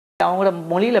அவங்களோட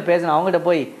மொழியில் பேசணும். அவங்ககிட்ட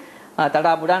போய்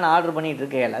தடாபுடான்னு ஆர்டர் பண்ணிகிட்டு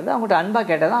இருக்கே இல்லை. அது அவங்கள்ட்ட அன்பாக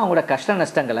கேட்டால் தான் அவங்களோட கஷ்ட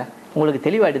நஷ்டங்களை உங்களுக்கு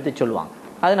தெளிவாக எடுத்து சொல்லுவாங்க.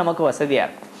 அது நமக்கு வசதியாக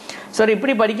இருக்கும். சார்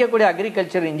இப்படி படிக்கக்கூடிய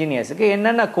அக்ரிகல்ச்சர் இன்ஜினியர்ஸுக்கு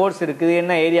என்னென்ன கோர்ஸ் இருக்குது,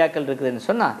 என்ன ஏரியாக்கள் இருக்குதுன்னு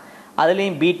சொன்னால்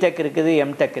அதுலேயும் பிடெக் இருக்குது,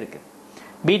 எம்டெக் இருக்குது.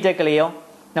 பிடெக்லேயும்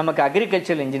நமக்கு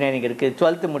அக்ரிகல்ச்சர் இன்ஜினியரிங் இருக்குது.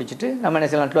 12th முடிச்சுட்டு நம்ம என்ன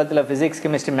செய்யலாம், 12th physics,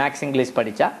 chemistry, maths, English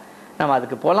படித்தா நம்ம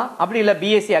அதுக்கு போகலாம். அப்படி இல்லை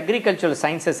பிஎஸ்சி அக்ரிகல்ச்சரல்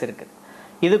சயின்சஸ் இருக்குது.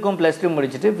 இதுக்கும் +2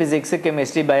 முடிச்சுட்டு ஃபிசிக்ஸு,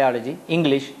 கெமிஸ்ட்ரி, பயாலஜி,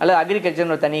 இங்கிலீஷ் அல்லது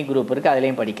அக்ரிகல்ச்சர்னு ஒரு தனி குரூப் இருக்குது,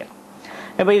 அதுலேயும் படிக்கலாம்.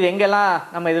 இப்போ இது எங்கெல்லாம்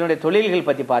நம்ம இதனுடைய தொழில்கள்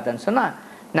பற்றி பார்த்தோன்னு சொன்னால்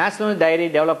நேஷ்னல் டைரி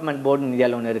டெவலப்மெண்ட் போர்டு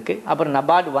இந்தியாவில் ஒன்று இருக்குது. அப்புறம்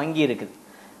நபார்டு வங்கி இருக்குது.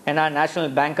 ஏன்னா national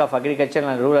bank of agriculture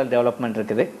and rural development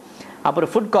இருக்குது. அப்புறம்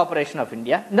ஃபுட் கார்பரேஷன் ஆஃப்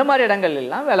இந்தியா. இந்த மாதிரி இடங்கள்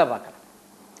எல்லாம் வேலை பார்க்கலாம்.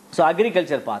 ஸோ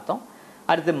அக்ரிகல்ச்சர் பார்த்தோம்.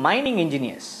 அடுத்து மைனிங்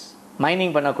இன்ஜினியர்ஸ்,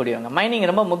 மைனிங் பண்ணக்கூடியவங்க. மைனிங்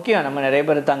ரொம்ப முக்கியம். நம்ம நிறைய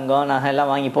பேர் தங்கம் நகை எல்லாம்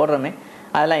வாங்கி போடுறோமே,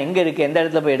 அதெல்லாம் எங்கே இருக்குது, எந்த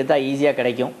இடத்துல போய் எடுத்தால் ஈஸியாக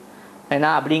கிடைக்கும் ஏன்னா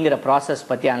அப்படிங்கிற ப்ராசஸ்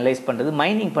பற்றி அனலைஸ் பண்ணுறது.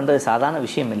 மைனிங் பண்ணுறது சாதாரண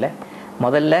விஷயம் இல்லை.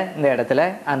 முதல்ல இந்த இடத்துல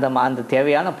அந்த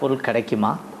தேவையான பொருள்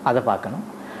கிடைக்குமா அதை பார்க்கணும்.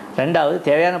 ரெண்டாவது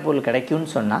தேவையான பொருள் கிடைக்கும்னு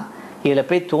சொன்னால் இதில்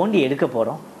போய் தோண்டி எடுக்க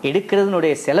போகிறோம்.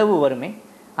 எடுக்கிறதுனுடைய செலவு வருமே,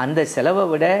 அந்த செலவை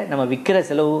விட நம்ம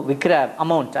விற்கிற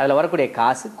அமௌண்ட், அதில் வரக்கூடிய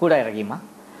காசு கூட இறங்குமா,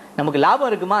 நமக்கு லாபம்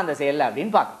இருக்குமா அந்த செயலில்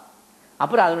அப்படின்னு பார்க்கணும்.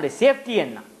 அப்புறம் அதனுடைய சேஃப்டி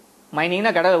என்ன.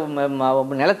 மைனிங்னா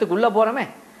நிலத்துக்குள்ளே போகிறோமே,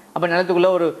 அப்போ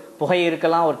நிலத்துக்குள்ளே ஒரு புகை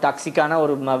இருக்கலாம், ஒரு டாக்ஸிக்கான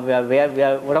ஒரு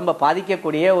உடம்பை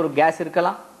பாதிக்கக்கூடிய ஒரு கேஸ்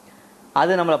இருக்கலாம்,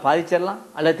 அது நம்மளை பாதிச்சிடலாம்.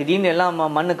 அல்லது திடீர்னு எல்லாம்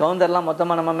மண்ணு கவுந்தரலாம்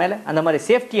மொத்தமாக நம்ம மேலே. அந்த மாதிரி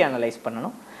சேஃப்டியை அனலைஸ்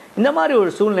பண்ணணும். இந்த மாதிரி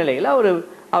ஒரு சூழ்நிலையில்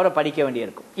அவரை படிக்க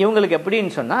வேண்டியிருக்கும். இவங்களுக்கு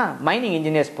எப்படின்னு சொன்னால் மைனிங்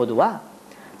இன்ஜினியர்ஸ் பொதுவாக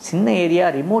சின்ன ஏரியா,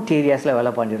 ரிமோட் ஏரியாஸில்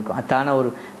வேலை பண்ணியிருக்கோம். அதான ஒரு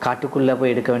காட்டுக்குள்ளே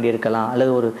போய் எடுக்க வேண்டியிருக்கலாம்,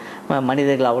 அல்லது ஒரு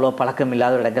மனிதர்கள் அவ்வளோ பழக்கம்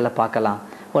இல்லாத ஒரு இடத்துல பார்க்கலாம்.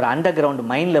 ஒரு அண்டர் கிரவுண்ட்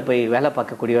மைனில் போய் வேலை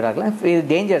பார்க்கக்கூடியவராகலாம். இது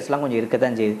டேஞ்சர்ஸ்லாம் கொஞ்சம் இருக்க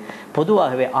தான் செய்யுது.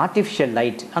 பொதுவாகவே ஆர்டிஃபிஷியல்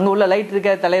லைட், அங்கே உள்ள லைட்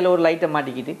இருக்க தலையில் ஒரு லைட்டை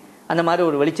மாட்டிக்கிட்டு அந்த மாதிரி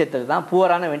ஒரு வெளிச்சத்தில் தான்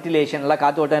பூவரான வென்டிலேஷன் எல்லாம்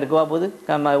காற்று ஓட்டம் இருக்குவா போது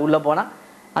நம்ம உள்ளே போனால்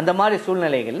அந்த மாதிரி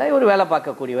சூழ்நிலைகளில் இவர் வேலை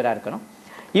பார்க்கக்கூடியவராக இருக்கணும்.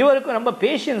 இவருக்கும் ரொம்ப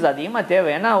பேஷன்ஸ் அதிகமாக தேவை.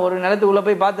 ஏன்னா ஒரு நிலத்துக்குள்ளே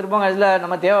போய் பார்த்துருப்போங்க, அதில்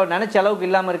நம்ம நினச்ச அளவுக்கு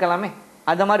இல்லாமல் இருக்கலாமே,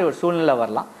 அந்த மாதிரி ஒரு சூழ்நிலை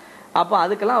வரலாம். அப்போ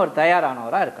அதுக்கெல்லாம் அவர்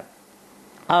தயாரானவராக இருக்கணும்.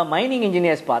 மைனிங்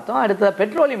இன்ஜினியர்ஸ் பார்த்தோம். அடுத்தது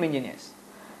பெட்ரோலியம் இன்ஜினியர்ஸ்.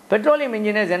 பெட்ரோலியம்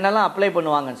இன்ஜினியர்ஸ் என்னெல்லாம் அப்ளை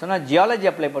பண்ணுவாங்கன்னு சொன்னால் ஜியாலஜி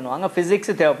அப்ளை பண்ணுவாங்க,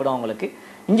 ஃபிசிக்ஸ் தேவைப்படும் அவங்களுக்கு,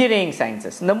 இன்ஜினியரிங்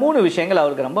சயின்சஸ். இந்த 3 விஷயங்கள்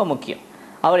அவருக்கு ரொம்ப முக்கியம்.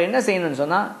 அவர் என்ன செய்யணும்னு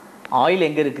சொன்னால் ஆயில்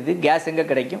எங்கே இருக்குது, கேஸ் எங்கே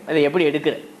கிடைக்கும், அதை எப்படி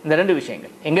எடுக்கிறது, இந்த 2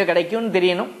 விஷயங்கள் எங்கே கிடைக்கும்னு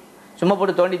தெரியணும். சும்மா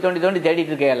போட்டு தோண்டி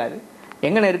தேடிட்டு இருக்க இயலாது.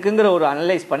 எங்கே இருக்குங்கிற ஒரு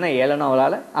அனலைஸ் பண்ண இயலணும்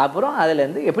அவரால். அப்புறம்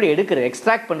அதுலேருந்து எப்படி எடுக்கிறது,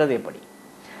 எக்ஸ்ட்ராக்ட் பண்ணுறது எப்படி.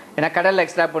 ஏன்னா கடலில்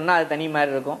எக்ஸ்ட்ராக்ட் பண்ணால் அது தனி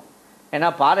மாதிரி இருக்கும். ஏன்னா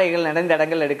பாறைகள் நிறைந்த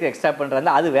இடங்கள் எக்ஸ்ட்ராக்ட்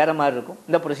பண்ணுறது அது வேறு மாதிரி இருக்கும்.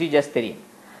 இந்த ப்ரொசீஜர்ஸ் தெரியும்.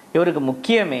 இவருக்கு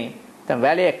முக்கியமே தன்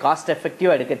வேலையை காஸ்ட்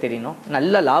எஃபெக்டிவாக எடுக்க தெரியணும்,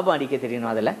 நல்ல லாபம் அடிக்க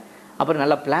தெரியணும் அதில். அப்புறம்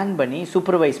நல்லா பிளான் பண்ணி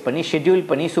சூப்பர்வைஸ் பண்ணி ஷெட்யூல்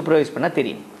பண்ணி சூப்பர்வைஸ் பண்ண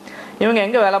தெரியும். இவங்க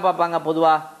எங்கே வேலை பார்ப்பாங்க,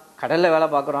 பொதுவாக கடலில் வேலை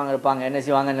பார்க்குறவங்க இருப்பாங்க. என்ன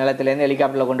செய்வாங்க, நிலத்துலேருந்து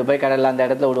ஹெலிகாப்டரில் கொண்டு போய் கடலில் அந்த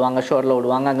இடத்துல விடுவாங்க, ஷோரில்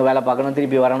விடுவாங்க, அங்கே வேலை பார்க்கணும்,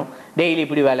 திருப்பி வரணும், டெய்லி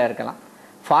இப்படி வேலை இருக்கலாம்.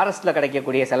 ஃபாரஸ்ட்டில்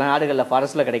கிடைக்கக்கூடிய சில நாடுகளில்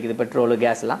ஃபாரஸ்ட்டில் கிடைக்குது பெட்ரோலு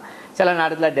கேஸ்லாம், சில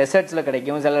நாடுகளில் டெசர்ட்ஸில்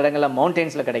கிடைக்கும், சில இடங்களில்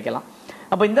மவுண்டெயின்ஸில் கிடைக்கலாம்.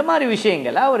 அப்போ இந்த மாதிரி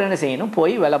விஷயங்களை அவர் என்ன செய்யணும்,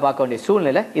 போய் வேலை பார்க்க வேண்டிய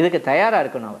சூழ்நிலை, இதுக்கு தயாராக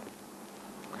இருக்கணும் அவர்.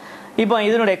 இப்போ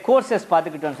இதனுடைய கோர்சஸ்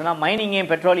பார்த்துக்கிட்டோன்னு சொன்னால்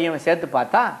மைனிங்கையும் பெட்ரோலியம் சேர்த்து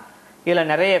பார்த்தா இதில்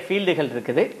நிறைய ஃபீல்டுகள்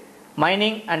இருக்குது.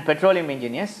 Mining and petroleum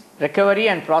engineers, recovery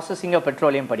and processing of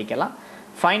petroleum படிக்கலாம்.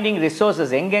 ஃபைண்டிங்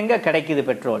ரிசோர்ஸஸ், எங்கெங்கே கிடைக்குது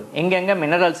பெட்ரோல், எங்கெங்கே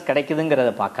மினரல்ஸ்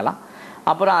கிடைக்குதுங்கிறத பார்க்கலாம்.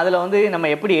 அப்புறம் அதில் நம்ம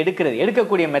எப்படி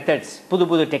எடுக்கக்கூடிய மெத்தட்ஸ்,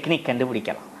 புது டெக்னிக்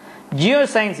கண்டுபிடிக்கலாம். ஜியோ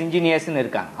சயின்ஸ் இன்ஜினியர்ஸ்னு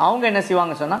இருக்காங்க. அவங்க என்ன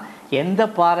செய்வாங்க சொன்னால் எந்த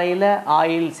பாறையில்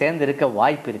ஆயில் சேர்ந்து இருக்க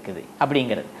வாய்ப்பு இருக்குது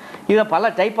அப்படிங்கிறது. இதில் பல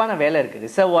டைப்பான வேலை இருக்குது.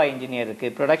 ரிசர்வாய் இன்ஜினியர்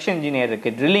இருக்குது, ப்ரொடக்ஷன் இன்ஜினியர்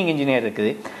இருக்குது, ட்ரில்லிங் இன்ஜினியர்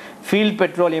இருக்குது, ஃபீல்ட்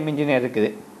பெட்ரோலியம் இன்ஜினியர் இருக்குது,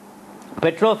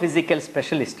 பெட்ரோஃபிசிக்கல்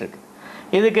ஸ்பெஷலிஸ்ட் இருக்குது.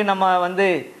 இதுக்கு நம்ம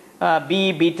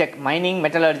பிடெக் மைனிங்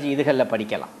மெட்டலர்ஜி இதுகளில்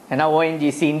படிக்கலாம். ஏன்னா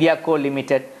ஓஎன்ஜிசி, இந்தியா கோல்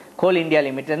லிமிடெட், கோல் இந்தியா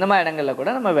லிமிடெட், இந்த மாதிரி இடங்களில் கூட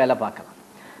நம்ம வேலை பார்க்கலாம்.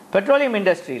 பெட்ரோலியம்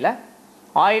இண்டஸ்ட்ரியில்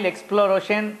ஆயில்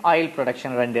எக்ஸ்ப்ளோரேஷன், ஆயில்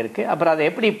ப்ரொடக்ஷன் 2 இருக்குது. அப்புறம் அதை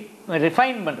எப்படி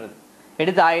ரிஃபைன் பண்ணுறது,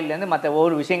 எடுத்த ஆயிலேருந்து மற்ற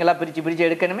ஒவ்வொரு விஷயங்களாக பிரித்து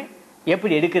எடுக்கணுமே,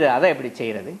 எப்படி எடுக்கிறது, அதை எப்படி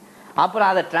செய்கிறது. அப்புறம்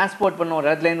அதை டிரான்ஸ்போர்ட் பண்ணணும், ஒரு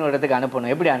இடத்துலேருந்து ஒரு இடத்துக்கு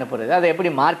அனுப்பணும், எப்படி அனுப்புறது, அதை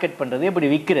எப்படி மார்க்கெட் பண்ணுறது, எப்படி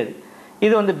விற்கிறது.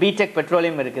 இது பிடெக்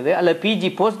பெட்ரோலியம் இருக்குது. அல்லது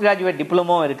பிஜி போஸ்ட் கிராஜுவேட்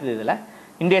டிப்ளமோவும் இருக்குது. இதில்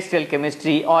industrial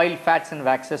chemistry, oil fats and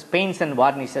வேக்சஸ், paints and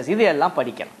வார்னிஷஸ், இது எல்லாம்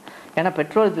படிக்கலாம். ஏன்னா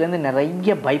பெட்ரோலியத்துலேருந்து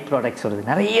நிறைய பை ப்ராடக்ட்ஸ் வருது,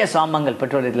 நிறைய சாமான்கள்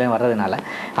பெட்ரோலியத்துலேருந்து வர்றதுனால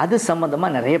அது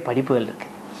சம்மந்தமாக நிறைய படிப்புகள்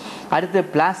இருக்குது. அடுத்து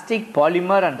பிளாஸ்டிக்,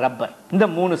 பாலிமர் அண்ட் ரப்பர், இந்த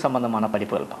 3 சம்மந்தமான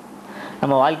படிப்புகள் தான்.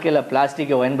 நம்ம வாழ்க்கையில்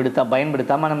பிளாஸ்டிக்கை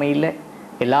பயன்படுத்தாமல் நம்ம இல்லை,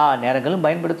 எல்லா நேரங்களும்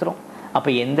பயன்படுத்துகிறோம். அப்போ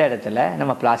எந்த இடத்துல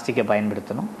நம்ம பிளாஸ்டிக்கை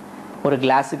பயன்படுத்தணும், ஒரு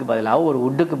கிளாஸுக்கு பதிலாகவோ, ஒரு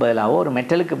வுட்டுக்கு பதிலாகவோ, ஒரு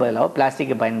மெட்டலுக்கு பதிலாகவோ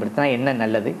பிளாஸ்டிக்கை பயன்படுத்தினா என்ன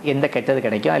நல்லது, எந்த கெட்டது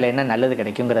கிடைக்கும், அதில் என்ன நல்லது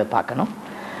கிடைக்குங்கிறத பார்க்கணும்.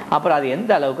 அப்புறம் அது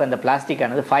எந்த அளவுக்கு அந்த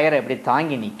பிளாஸ்டிக்கானது ஃபயரை எப்படி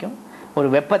தாங்கி நிற்கும், ஒரு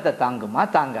வெப்பத்தை தாங்குமா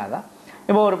தாங்காதா.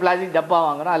 இப்போ ஒரு பிளாஸ்டிக் டப்பா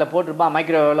வாங்குகிறோம், அதில் போட்டிருப்பான்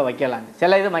மைக்ரோவேவில் வைக்கலான்னு,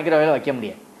 சில இது மைக்ரோவேவில் வைக்க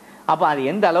முடியாது. அப்போ அது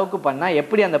எந்த அளவுக்கு பண்ணால்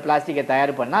எப்படி அந்த பிளாஸ்டிக்கை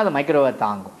தயார் பண்ணால் அது மைக்ரோவேவ்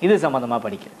தாங்கும், இது சம்மந்தமாக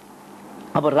படிக்கிறது.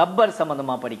 அப்போ ரப்பர்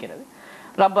சம்மந்தமாக படிக்கிறது.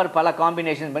 ரப்பர் பல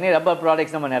காம்பினேஷன் பண்ணி ரப்பர்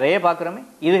ப்ராடக்ட்ஸ் நம்ம நிறைய பார்க்குறோமே,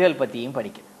 இதுகள் பற்றியும்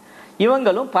படிக்கிறது.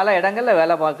 இவங்களும் பல இடங்களில்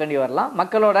வேலை பார்க்க வேண்டி வரலாம்,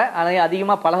 மக்களோட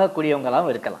அதிகமாக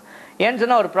பழகக்கூடியவங்களாகவும் இருக்கலாம். ஏன்னு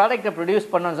சொன்னால் ஒரு ப்ராடக்டை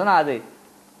ப்ரொடியூஸ் பண்ணணும்னு சொன்னால் அது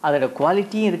அதோட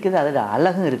குவாலிட்டியும் இருக்குது, அதோட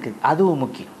அழகும் இருக்குது, அதுவும்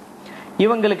முக்கியம்.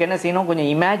 இவங்களுக்கு என்ன செய்யணும், கொஞ்சம்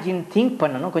இமேஜின் திங்க்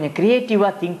பண்ணணும், கொஞ்சம்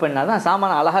க்ரியேட்டிவாக திங்க் பண்ணால் தான்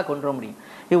சாமான அழகாக கொண்டு வர முடியும்.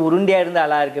 இது உருண்டையாக இருந்தால்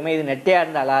அழகாக இருக்குமே, இது நெட்டையாக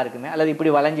இருந்தால் அழகாக இருக்குமே, அல்லது இப்படி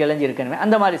வளைஞ்சு இளைஞ்சு இருக்கணுமே,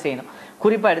 அந்த மாதிரி செய்யணும்.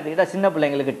 குறிப்பாக எடுத்துக்கிட்டால் சின்ன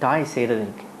பிள்ளைங்களுக்கு டாய் செய்கிறது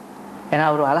இருக்குது. ஏன்னா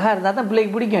அவர் அழகாக இருந்தால் தான்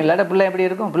பிள்ளைக்கு பிடிக்கும், இல்லாட்ட பிள்ளை எப்படி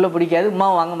இருக்கும், பிள்ளை பிடிக்காது,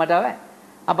 உமாவும் வாங்க மாட்டாவே.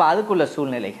 அப்போ அதுக்குள்ள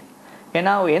சூழ்நிலைகள்,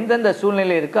 ஏன்னா எந்தெந்த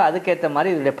சூழ்நிலை இருக்கோ அதுக்கேற்ற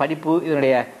மாதிரி இதனுடைய படிப்பு,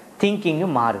 இதனுடைய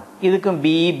திங்கிங்கும் மாறும். இதுக்கும்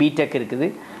பிஇ பிடெக் இருக்குது,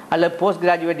 அல்லது post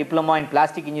graduate diploma in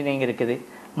plastic engineering இருக்குது,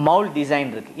 மவுல் டிசைன்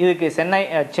இருக்குது. இதுக்கு Chennai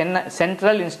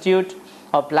central institute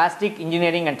of plastic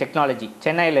engineering and technology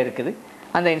சென்னையில் இருக்குது.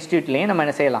 அந்த இன்ஸ்டியூட்லேயும் நம்ம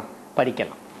என்ன செய்யலாம்,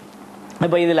 படிக்கலாம்.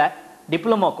 இப்போ இதில்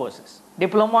diploma courses,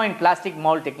 diploma in plastic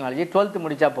மவுல் technology 12th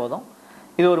முடித்தா போதும்.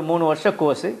 இது ஒரு 3 வருஷ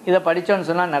கோர்ஸு. இதை படித்தோன்னு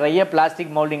சொன்னால் நிறைய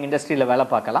பிளாஸ்டிக் மவுல்டிங் இண்டஸ்ட்ரியில் வேலை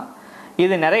பார்க்கலாம்.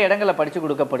 இது நிறைய இடங்களில் படித்து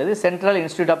கொடுக்கப்படுது. Central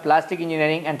institute of plastic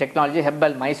engineering and technology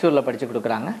Hebbal மைசூரில் படித்து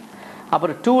கொடுக்குறாங்க.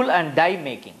 அப்புறம் டூல் அண்ட் டை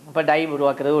மேக்கிங், இப்போ டை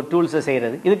உருவாக்குறது, ஒரு டூல்ஸை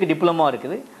செய்கிறது, இதுக்கு டிப்ளமோ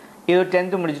இருக்குது. இது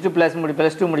 10th முடிச்சுட்டு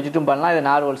 +2 முடிச்சுட்டும் பண்ணலாம். இது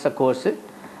 4 வருஷ கோர்ஸு.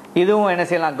 இதுவும் என்ன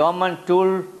செய்யலாம், government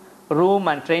tool room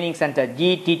and training centre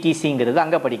GTTCங்கிறது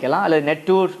அங்கே படிக்கலாம், அல்லது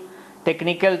Nettur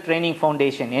technical training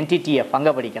foundation NTTF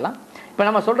அங்கே படிக்கலாம். இப்போ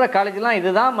நம்ம சொல்கிற காலேஜ்லாம்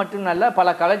இதுதான் மட்டும் நல்ல பல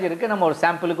காலேஜ் இருக்குது. நம்ம ஒரு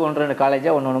சாம்பிளுக்கு 1-2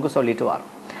 காலேஜை ஒன்று சொல்லிட்டு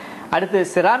வரோம். அடுத்து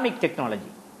சிராமிக் டெக்னாலஜி,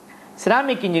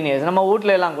 சிராமிக் இன்ஜினியர்ஸ். நம்ம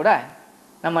வீட்டில எல்லாம் கூட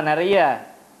நம்ம நிறைய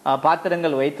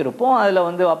பாத்திரங்கள் வைத்திருப்போம். அதில்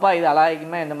வந்து அப்பா இது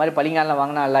அழகாய்க்குமே, இந்த மாதிரி பளிங்காலில்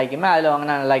வாங்கினா நல்லாய்க்குமே, அதில்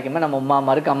வாங்கினா நல்லாய்க்குமே, நம்ம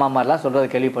உமாமாருக்கு அம்மாமாரெலாம் சொல்கிறது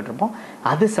கேள்விப்பட்டிருப்போம்.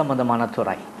 அது சம்மந்தமான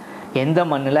துறை. எந்த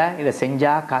மண்ணில் இதை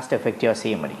செஞ்சால் காஸ்ட் எஃபெக்டிவாக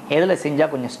செய்ய முடியும், எதில்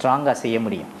செஞ்சால் கொஞ்சம் ஸ்ட்ராங்காக செய்ய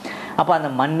முடியும். அப்போ அந்த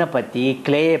மண்ணை பற்றி,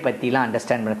 கிளேயை பற்றிலாம்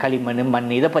அண்டர்ஸ்டாண்ட் பண்ண, களிமண் மண்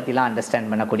இதை பற்றிலாம்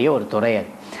அண்டர்ஸ்டாண்ட் பண்ணக்கூடிய ஒரு துறை அது.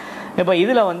 இப்போ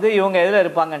இதில் வந்து இவங்க எதில்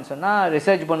இருப்பாங்கன்னு சொன்னால்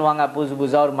ரிசர்ச் பண்ணுவாங்க.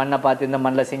 புதுசாக ஒரு மண்ணை பார்த்து இந்த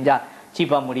மண்ணில் செஞ்சால்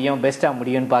சீப்பாக முடியும், பெஸ்ட்டாக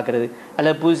முடியும்னு பார்க்குறது,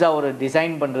 அல்லது புதுசாக ஒரு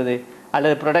டிசைன் பண்ணுறது,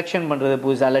 அல்லது ப்ரொடக்ஷன் பண்ணுறது,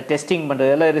 புதுசாக அல்லது டெஸ்டிங்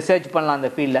பண்ணுறது, அல்லது ரிசர்ச் பண்ணலாம் அந்த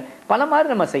ஃபீல்டில். பல மாதிரி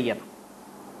நம்ம செய்யணும்.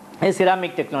 இது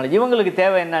சிராமிக் டெக்னாலஜி. இவங்களுக்கு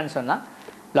தேவை என்னன்னு சொன்னால்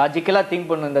லாஜிக்கலாக திங்க்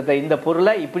பண்ணணும். இந்த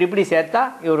பொருளை இப்படி சேர்த்தா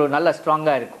ஒரு நல்ல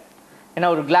ஸ்ட்ராங்காக இருக்கும். ஏன்னா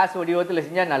ஒரு கிளாஸ் வடிவத்தில்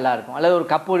செஞ்சால் நல்லாயிருக்கும், அல்லது ஒரு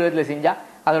கப் வடிவத்தில் செஞ்சால்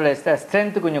அதோட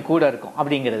ஸ்ட்ரென்த்து கொஞ்சம் கூட இருக்கும்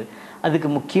அப்படிங்கிறது. அதுக்கு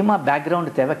முக்கியமாக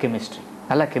பேக்ரவுண்டு தேவை கெமிஸ்ட்ரி,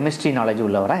 நல்லா கெமிஸ்ட்ரி நாலேஜ்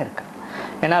உள்ளவராக இருக்கு.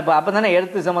 ஏன்னா இப்போ அப்போ தானே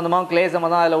எர்த்து சம்மந்தமாக, கிளே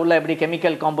சம்மந்தமாக, அதில் உள்ள எப்படி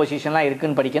கெமிக்கல் காம்போசிஷன்லாம்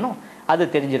இருக்குதுன்னு படிக்கணும், அது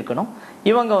தெரிஞ்சிருக்கணும்.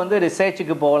 இவங்க வந்து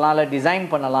ரிசர்ச்சுக்கு போகலாம், அல்லது டிசைன்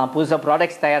பண்ணலாம், புதுசாக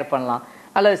ப்ராடக்ட்ஸ் தயார் பண்ணலாம்,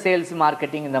 அல்லது சேல்ஸ்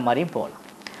மார்க்கெட்டிங் இந்த மாதிரியும் போகலாம்.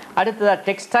 அடுத்ததாக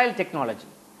டெக்ஸ்டைல் டெக்னாலஜி.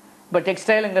 இப்போ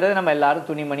டெக்ஸ்டைலுங்கிறது நம்ம எல்லோரும்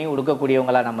துணிமணி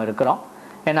உடுக்கக்கூடியவங்களாக நம்ம இருக்கிறோம்.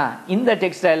 ஏன்னா இந்த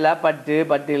டெக்ஸ்டைலில்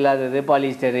பட்டு இல்லாதது,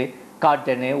 பாலிஸ்டரு,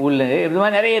 காட்டனு, உள்ளு, இது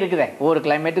மாதிரி நிறைய இருக்குதே. ஒவ்வொரு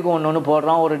கிளைமேட்டுக்கும் ஒன்று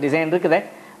போடுறோம், ஒரு டிசைன் இருக்குதே.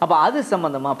 அப்போ அது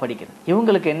சம்மந்தமாக படிக்கிறது.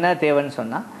 இவங்களுக்கு என்ன தேவைன்னு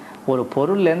சொன்னால் ஒரு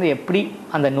பொருள்லேருந்து எப்படி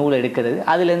அந்த நூல் எடுக்கிறது,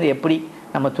 அதுலேருந்து எப்படி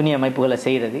நம்ம துணி அமைப்புகளை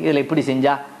செய்கிறது, இதில் இப்படி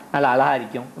செஞ்சால் நல்லா அழகாக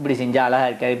இருக்கும், இப்படி செஞ்சால் அழகாக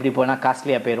இருக்காது, இப்படி போனால்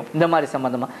காஸ்ட்லியாக போயிடும், இந்த மாதிரி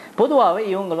சம்மந்தமாக பொதுவாகவே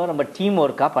இவங்களும் ரொம்ப டீம்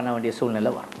ஒர்க்காக பண்ண வேண்டிய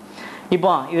சூழ்நிலை வரும்.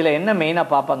 இப்போ இதில் என்ன மெயினாக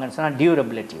பார்ப்பாங்கன்னு சொன்னால்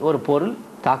டியூரபிலிட்டி. ஒரு பொருள்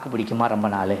தாக்கு பிடிக்குமா ரொம்ப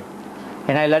நாள்,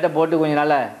 ஏன்னா இல்லாட்ட போட்டு கொஞ்சம்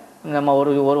நாள் நம்ம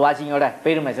ஒரு வாஷிங்கோட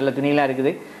போயிடுமே. சில துணியெலாம்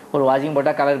இருக்குது, ஒரு வாஷிங்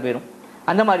போட்டால் கலர் போயிடும்.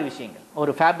 அந்த மாதிரி விஷயங்கள்.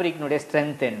 ஒரு ஃபேப்ரிக்னுடைய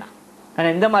ஸ்ட்ரென்த் என்ன,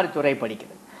 ஆனால் இந்த மாதிரி துறை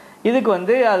படிக்கிறது. இதுக்கு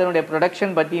வந்து அதனுடைய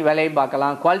ப்ரொடக்ஷன் பற்றி வேலையை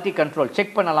பார்க்கலாம், குவாலிட்டி கண்ட்ரோல்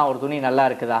செக் பண்ணலாம், ஒரு துணி நல்லா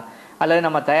இருக்குதா, அல்லது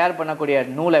நம்ம தயார் பண்ணக்கூடிய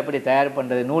நூலை எப்படி தயார்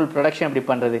பண்ணுறது, நூல் ப்ரொடக்ஷன் எப்படி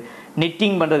பண்ணுறது,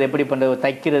 நிட்டிங் பண்ணுறது எப்படி பண்ணுறது,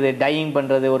 தைக்கிறது, டையிங்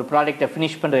பண்ணுறது, ஒரு ப்ராடக்டை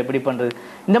ஃபினிஷ் பண்ணுறது எப்படி பண்ணுறது,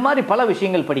 இந்த மாதிரி பல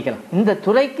விஷயங்கள் படிக்கலாம். இந்த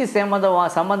துறைக்கு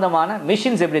சம்மந்தமான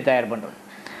மிஷின்ஸ் எப்படி தயார் பண்ணுறது.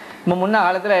 இப்போ முன்ன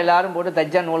காலத்தில் எல்லோரும் போட்டு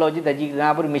தைச்சா நூலை வச்சு தைச்சிக்கிட்டு,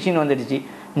 அப்புறம் மிஷின் வந்துடுச்சு,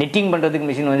 நிட்டிங் பண்ணுறதுக்கு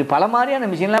மிஷின் வந்து பல மாதிரியான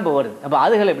மிஷின்லாம் இப்போ வருது. அப்போ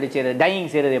அதுகளை எப்படி செய்கிறது,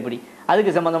 டையிங் செய்கிறது எப்படி,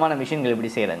 அதுக்கு சம்மந்தமான மிஷின்கள்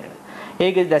எப்படி செய்கிறாங்கிறது.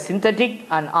 இதுக்கு த synthetic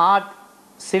and art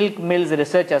silk mills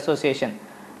research association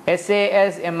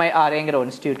SASMIRங்கிற ஒரு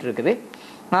இன்ஸ்டியூட் இருக்குது.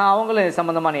 அவங்களும் இது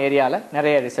சம்மந்தமான ஏரியாவில்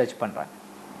நிறைய ரிசர்ச் பண்ணுறாங்க.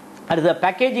 அடுத்த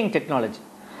பேக்கேஜிங் டெக்னாலஜி.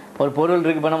 ஒரு பொருள்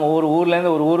இருக்குது, இப்போ நம்ம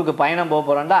ஊர்லேருந்து ஒரு ஊருக்கு பயணம் போக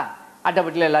போகிறோம்டா,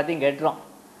 அட்டைப்பட்டியில் எல்லாத்தையும் கேட்டுறோம்.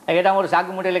 கேட்டால் ஒரு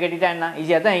சாக்கு மூட்டையில் கட்டிட்டா என்ன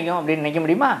ஈஸியாக தான் இருக்கும் அப்படின்னு நினைக்க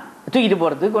முடியுமா, தூக்கிட்டு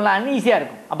போகிறதுக்கு கொஞ்சம் அன்ஈஸியாக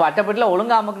இருக்கும். அப்போ அட்டைப்பட்டியில்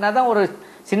ஒழுங்காக அமுக்குனா தான் ஒரு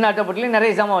சின்ன அட்டைப்பட்டிலையும்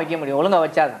நிறைய சாமான் வைக்க முடியும், ஒழுங்காக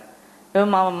வச்சாதான்.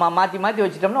 மாற்றி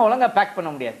வச்சுட்டோம்னா ஒழுங்காக பேக் பண்ண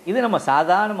முடியாது. இது நம்ம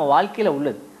சாதாரண நம்ம வாழ்க்கையில்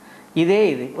உள்ளது. இது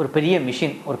ஒரு பெரிய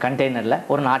மிஷின் ஒரு கண்டெய்னரில்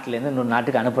ஒரு நாட்டிலேருந்து இன்னொரு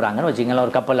நாட்டுக்கு அனுப்புகிறாங்கன்னு வச்சுங்களேன்,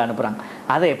 ஒரு கப்பலில் அனுப்புகிறாங்க.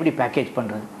 அதை எப்படி பேக்கேஜ்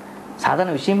பண்ணுறது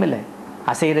சாதாரண விஷயம் இல்லை.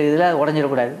 அசைகிற இதில்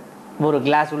உடஞ்சிடக்கூடாது, ஒரு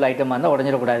கிளாஸ் உள்ள ஐட்டமாக இருந்தால்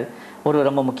உடஞ்சிடக்கூடாது. ஒரு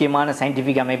ரொம்ப முக்கியமான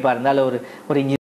சயின்டிஃபிக் அமைப்பாக இருந்தால் ஒரு இன்ஜினியர்